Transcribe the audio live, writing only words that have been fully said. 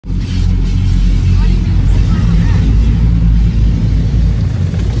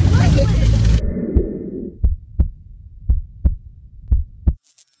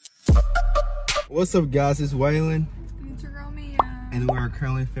What's up, guys? It's Waylon. It's your girl Mia. And we are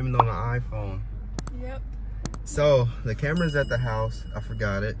currently filming on an iPhone. Yep. So, the camera's at the house. I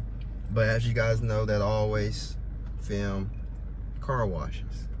forgot it. But as you guys know, that I always film car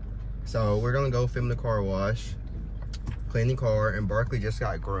washes. So, we're going to go film the car wash, clean the car, and Barkley just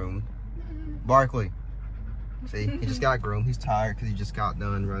got groomed. Barkley. See, he just got groomed. He's tired because he just got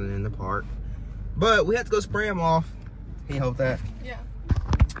done running in the park. But we had to go spray him off. Can you hold that? Yeah.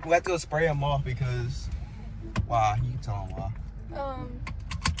 We had to go spray him off because... Why? You can tell him why.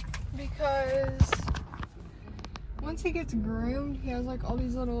 Because once he gets groomed, he has like all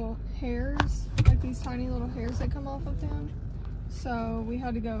these little hairs, like these tiny little hairs that come off of him. So we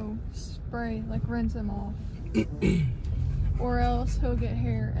had to go spray, like rinse him off. Or else he'll get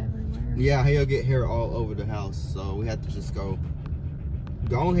hair everywhere. Yeah, he'll get hair all over the house. So we had to just go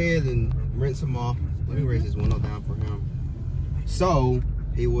ahead and rinse him off. Let me raise this window down for him. So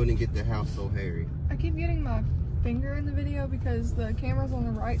he wouldn't get the house so hairy. I keep getting my finger in the video because the camera's on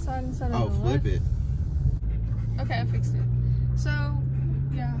the right side instead of the left. Oh, flip it. Okay, I fixed it. So,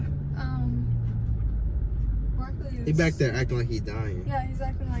 yeah, Barkley is... He back there acting like he's dying. Yeah, he's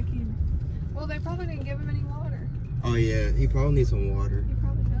acting like he... Well, they probably didn't give him any water. Oh yeah, he probably needs some water. He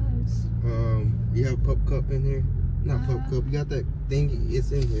probably does. You have a pup cup in here? Not pup cup, you got that thing,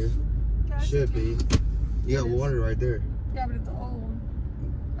 it's in here. Yeah, Should be. You got water right there. Yeah, but it's old.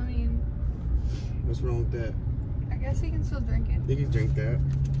 I mean... What's wrong with that? I guess he can still drink it. You can drink that.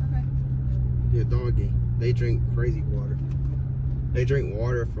 Okay. Yeah, doggy. They drink crazy water. They drink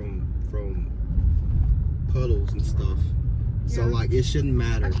water from puddles and stuff. So Yeah. like it shouldn't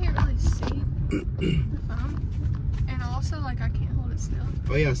matter. I can't really see the phone. And also like I can't hold it still.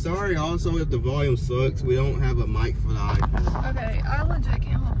 Oh yeah, sorry also if the volume sucks. We don't have a mic for the iPhone. Okay, I legit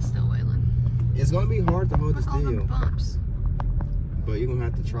can't hold it still, Waylon. It's gonna be hard to hold it With all the still. bumps. But you're gonna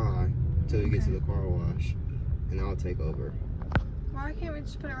have to try until you get to the car wash. And I'll take over. Why can't we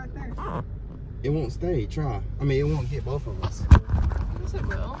just put it right there? It won't stay, try. I mean it won't get both of us. Yes, it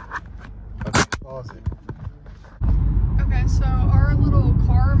will. Okay, pause it. Okay, so our little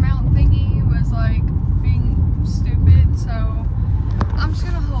car mount thingy was like being stupid, so I'm just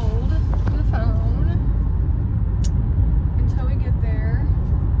gonna hold the phone until we get there.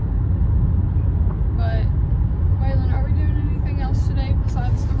 But Waylon, are we doing anything else today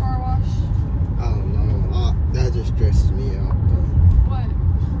besides the car wash? I don't know. That just stresses me out though. What?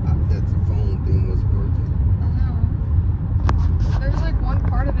 That the phone thing was working. I know. There's like one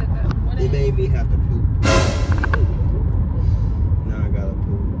part of it that wouldn't. It made me have to poop. Now I gotta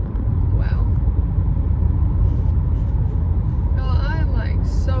poop. Wow. No, I'm like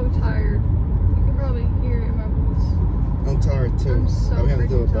so tired. You can probably hear it in my voice. I'm tired too. I'm so I'm having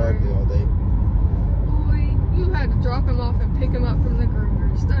to do a freaking Barkley tired. all day. Boy, you had to drop him off and pick him up from the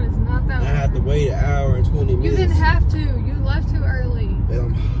groomers. That is not that I hard. had to wait an hour and 20 minutes. You didn't have to. You left too early.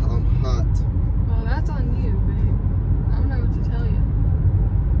 And I'm hot. Well, that's on you, babe. I don't know what to tell you.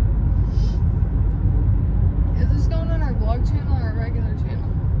 Is this going on our vlog channel or our regular channel?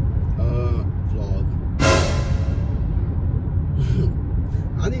 Vlog.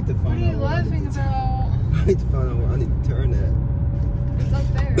 I need to What find are out you where laughing about? I need to find out where I need to turn that. It's up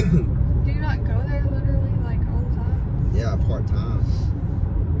there. Do you not go there literally like all the time? Yeah, part-time.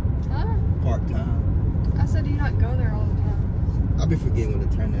 Huh? Part-time. I said do you not go there all the time? I'll be forgetting when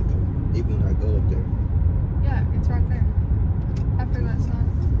to turn that though. Even when I go up there. Yeah, it's right there. After that sign.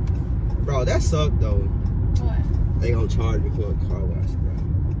 Bro, that sucked though. What? They gonna charge me for a car wash, bro.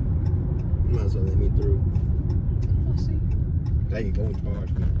 You might as well let me through. We'll see. They ain't gonna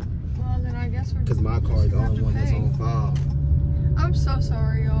charge me. Well, then I guess we're Cause my car is the only one that's pay. on file. I'm so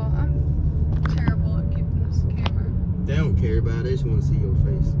sorry, y'all. I'm terrible at keeping this camera. They don't care about it. They just want to see your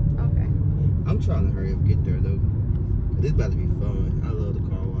face. Okay. I'm trying to hurry up and get there though. This about to be fun. I love the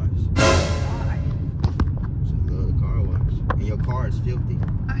car wash. Why? Just love the car wash. And your car is filthy.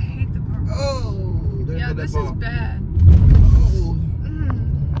 I hate the car wash. Oh, there Yeah, go that this ball. is bad. Oh,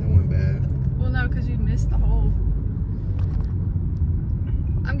 that went bad. Well, no, because you missed the hole.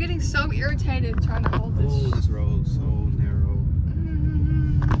 I'm getting so irritated trying to hold this. Oh, this road's so narrow.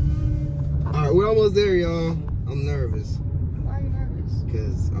 Alright, we're almost there, y'all. I'm nervous. Why are you nervous?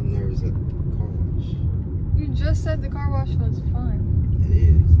 Because I'm nervous at the car wash. You just said the car wash was fun. It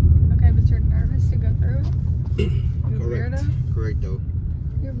is. Okay, but you're nervous to go through it? You Correct. weirdo? Correct, though.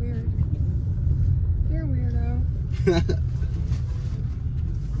 You're weird. You're a weirdo.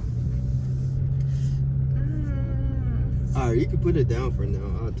 Alright, you can put it down for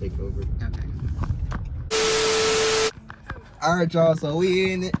now. I'll take over. Okay. Alright, y'all, so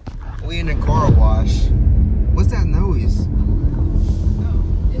we in it. We in the car wash. What's that noise? Oh,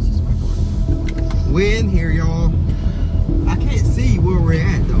 it's just my car. We're in here, y'all. I can't see where we're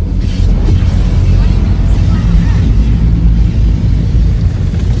at though.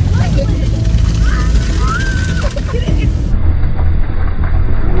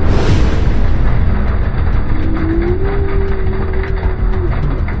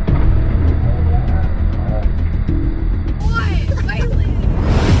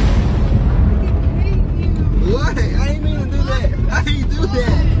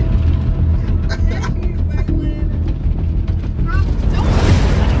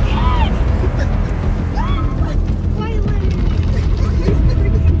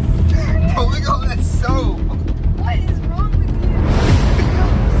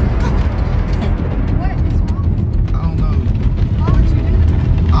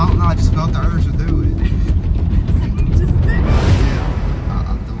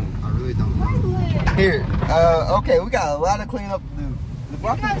 Okay, we got a lot of cleanup to do. You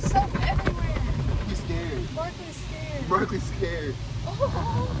got soap everywhere. He's scared. Barkley's scared. Barkley's scared.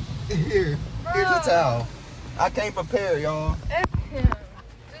 Oh. Here's a towel. I can't prepare, y'all. F him.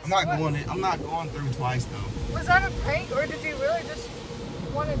 I'm not going through twice though. Was that a prank or did you really just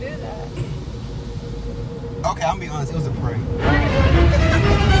want to do that? Okay, I'm gonna be honest, it was a prank.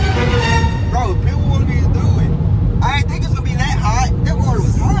 Bro, people wanted me to do it. I didn't think it was gonna be that hot. That water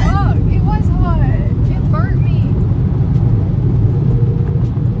was hot. Look, it was hot. It burnt me.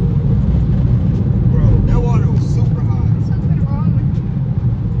 Bro, that water was super hot. There's something wrong with you.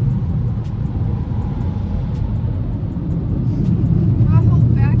 My whole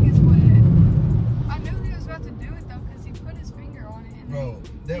back is wet. I knew he was about to do it though because he put his finger on it and bro,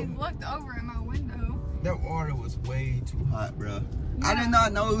 he looked over at my window. That water was way too hot, bro. Yeah. I did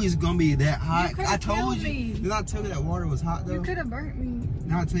not know it was gonna be that hot. I told you. Me. Did I tell you that water was hot though? You could have burnt me.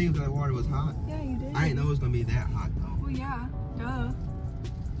 Did I tell you that water was hot? Yeah, you did. I didn't know it was gonna be that hot though. Well, yeah. Duh.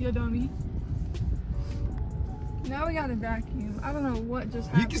 You dummy. Now we got a vacuum. I don't know what just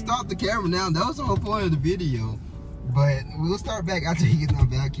happened. You can stop the camera now. That was the whole point of the video. But we'll start back after you get done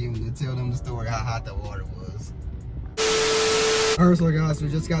vacuum and tell them the story how hot the water was. Alright, so guys, we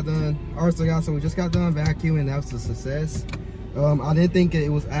just got done. So we just got done vacuuming. That was a success. I didn't think it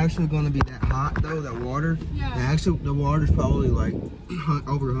was actually going to be that hot though. That water. Yeah. The water's probably like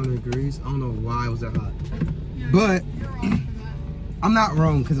over 100 degrees. I don't know why it was that hot. Yeah, But you're wrong for that. I'm not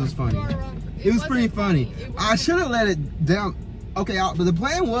wrong because it was funny. You are wrong. It was pretty funny. It I should have let it down. Okay, but the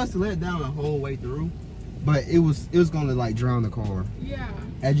plan was to let it down the whole way through. But it was going to like drown the car. Yeah.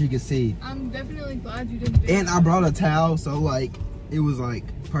 As you can see. I'm definitely glad you didn't do And that. I brought a towel, so like it was like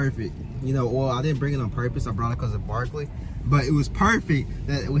perfect. You know, well, I didn't bring it on purpose. I brought it because of Barkley. But it was perfect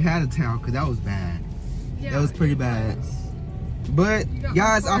that we had a towel because that was bad. Yeah, that was pretty bad. But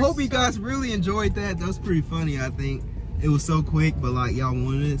guys, I hope you guys really enjoyed that. That was pretty funny, I think. It was so quick, but like y'all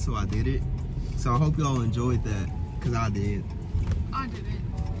wanted it, so I did it. So I hope y'all enjoyed that, because I did. I did it.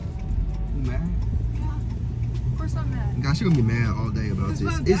 You mad? Yeah. Of course I'm mad. Gosh, you're gonna be mad all day about this.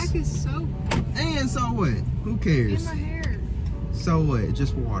 My back is soaked. And so what? Who cares? In my hair. So what? It's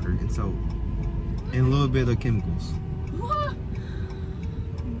just water and soap. And a little bit of chemicals. What?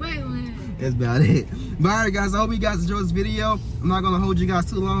 Waylon. That's about it. But alright guys, I hope you guys enjoyed this video. I'm not gonna hold you guys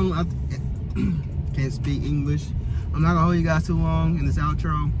too long. I can't speak English. I'm not gonna hold you guys too long in this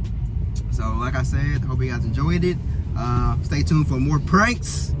outro. So like I said, hope you guys enjoyed it. Stay tuned for more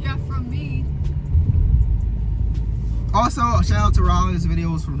pranks. Yeah, from me. Also, shout out to Riley. This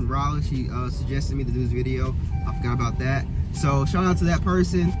video was from Riley. She suggested me to do this video. I forgot about that. So shout out to that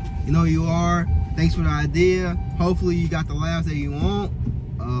person. You know who you are. Thanks for the idea. Hopefully you got the laughs that you want.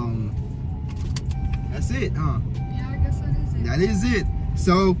 That's it, huh? Yeah, I guess that is it. That is it.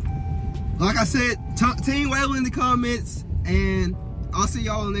 So, like I said, Team Waylon in the comments, and I'll see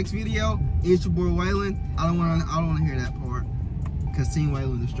y'all in the next video. It's your boy Waylon. I don't want to hear that part, because Team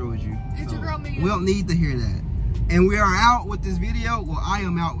Waylon destroys you. It's your girl Megan. We don't need to hear that. And we are out with this video. Well, I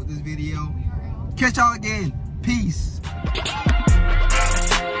am out with this video. We are out. Catch y'all again. Peace.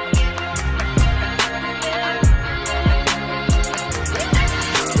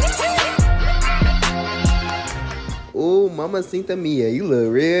 Oh, Mamacita Mia, you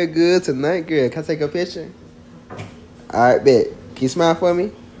look real good tonight, girl. Can I take a picture? All right, bet. Can you smile for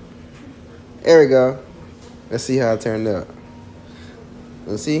me? There we go. Let's see how it turned out.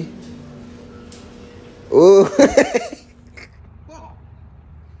 Let's see. Oh.